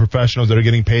have a bunch of professionals that are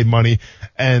getting paid money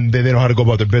and they know how to go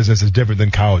about their business is different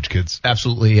than college kids.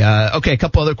 Absolutely. Okay, a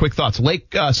couple other quick thoughts.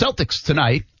 Celtics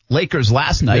tonight, Lakers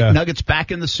last night, Nuggets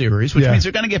back in the series, which means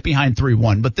they're going to get behind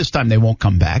 3-1, but this time they won't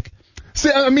come back. See,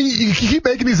 I mean, you keep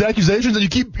making these accusations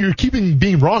and you're keeping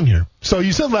being wrong here. So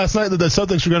you said last night that the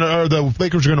Celtics or the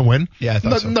Lakers were going to win. Yeah, I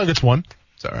thought so. Nuggets won.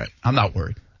 It's all right. I'm not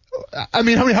worried. I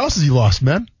mean, how many houses you lost,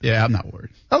 man? Yeah, I'm not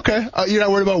worried. Okay. You're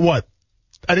not worried about what?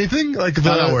 Anything? Like I'm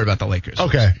not worried about the Lakers.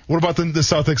 Okay. What about the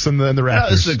Celtics and the Raptors? No,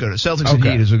 this is a good. Celtics and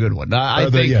Heat is a good one.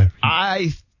 I'm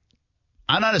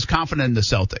not as confident in the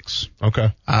Celtics.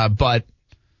 Okay. But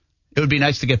it would be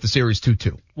nice to get the series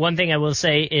 2-2. One thing I will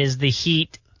say is the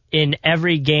Heat in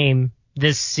every game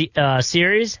this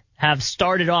series have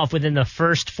started off within the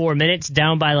first 4 minutes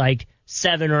down by like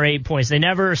 7 or 8 points. They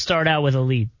never start out with a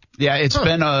lead. Yeah, it's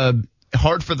been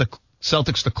hard for the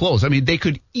Celtics to close. I mean, they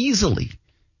could easily.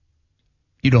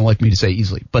 You don't like me to say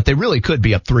easily, but they really could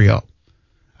be up 3-0.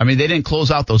 I mean, they didn't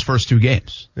close out those first 2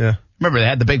 games. Yeah. Remember, they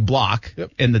had the big block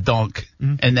in the dunk,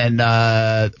 and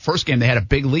then first game they had a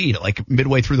big lead, like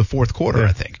midway through the fourth quarter,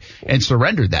 I think, and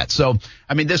surrendered that. So,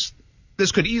 I mean, this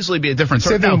could easily be a different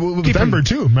story. Same thing with Denver,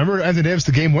 too. Remember, Anthony Davis,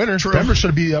 the game winner. True. Denver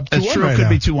should be up 2-1 That's true. right It could now.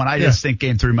 be 2-1. I just think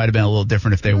game 3 might have been a little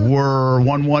different if they were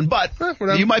 1-1,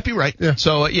 but you might be right. Yeah.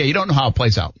 So, you don't know how it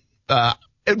plays out.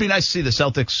 It would be nice to see the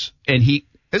Celtics and Heat.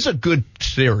 It's a good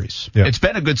series. Yeah. It's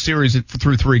been a good series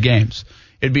through 3 games.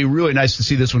 It'd be really nice to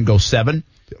see this one go 7.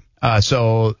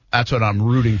 So that's what I'm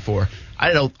rooting for.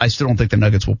 I still don't think the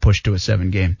Nuggets will push to a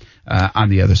 7-game on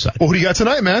the other side. Well, who do you got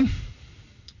tonight, man?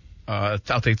 I'll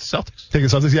take the Celtics. Take the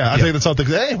Celtics, I'll take the Celtics.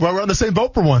 Hey, we're on the same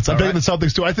boat for once. I'm taking the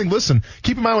Celtics, too. I think, listen,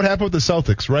 keep in mind what happened with the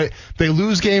Celtics, right? They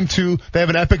lose game 2. They have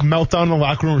an epic meltdown in the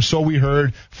locker room, or so we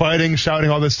heard, fighting, shouting,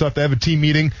 all this stuff. They have a team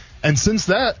meeting. And since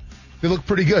that, they look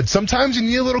pretty good. Sometimes you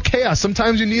need a little chaos.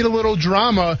 Sometimes you need a little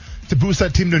drama to boost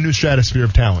that team to a new stratosphere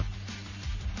of talent.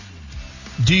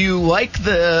 Do you like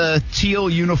the teal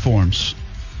uniforms?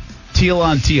 Teal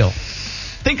on teal.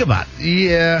 Think about it.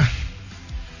 Yeah.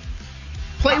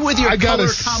 Play with your color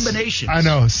combinations. I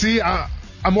know. See,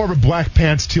 I'm more of a black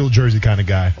pants, teal jersey kind of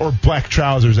guy. Or black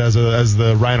trousers, as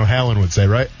the Ryan O'Halloran would say,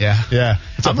 right? Yeah. Yeah.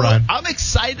 What's up, Ryan? I'm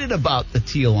excited about the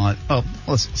teal on. Oh,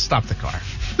 let's stop the car.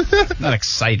 Not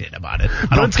excited about it.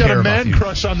 Brent's got a man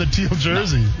crush on the teal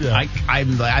jersey. No. Yeah. I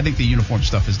think the uniform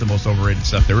stuff is the most overrated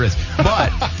stuff there is.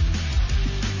 But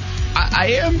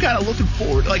I am kind of looking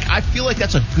forward. Like, I feel like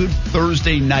that's a good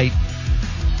Thursday night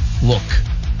look.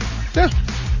 Yeah.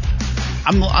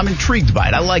 I'm intrigued by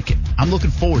it. I like it. I'm looking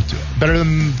forward to it. Better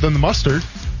than the mustard.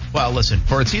 Well, listen,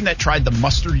 for a team that tried the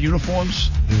mustard uniforms,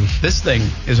 this thing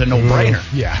is a no-brainer.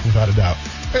 Yeah, without a doubt.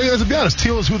 Hey, let's be honest,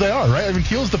 teal is who they are, right? I mean,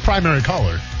 teal is the primary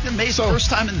color. It's the first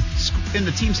time in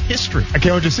the team's history. I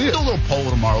can't wait to see it. Do a little poll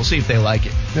tomorrow. We'll see if they like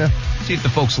it. Yeah. See if the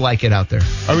folks like it out there.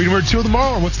 Are we going to wear teal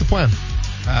tomorrow, or what's the plan?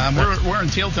 We're in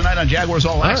teal tonight on Jaguars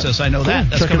All Access. Right. I know that. Cool.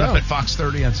 That's Check coming it up out. at Fox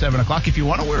 30 at 7 o'clock. If you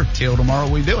want to wear teal tomorrow,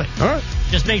 we do it. All right.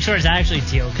 Just make sure it's actually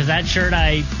teal, because that shirt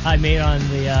I made on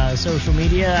the social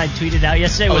media, I tweeted out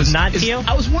yesterday, was not teal.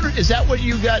 I was wondering, is that what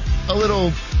you got a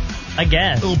little I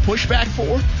guess. little pushback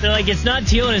for? They're like, it's not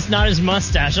teal and it's not his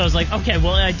mustache. I was like, okay,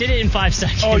 well, I did it in 5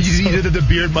 seconds. Oh, you did the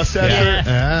beard mustache Yeah. shirt?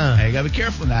 Yeah. Hey, you got to be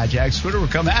careful now, Jags. Twitter will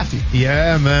come after you.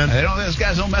 Yeah, man. Those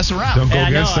guys don't mess around. Don't go Yeah, I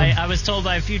know. against them. I was told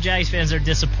by a few Jags fans they're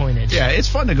disappointed. Yeah, it's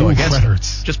fun to go Ooh, against that them.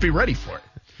 hurts. Just be ready for it.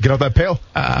 Get out that pail.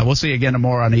 We'll see you again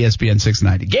tomorrow on ESPN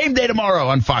 690. Game day tomorrow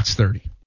on Fox 30.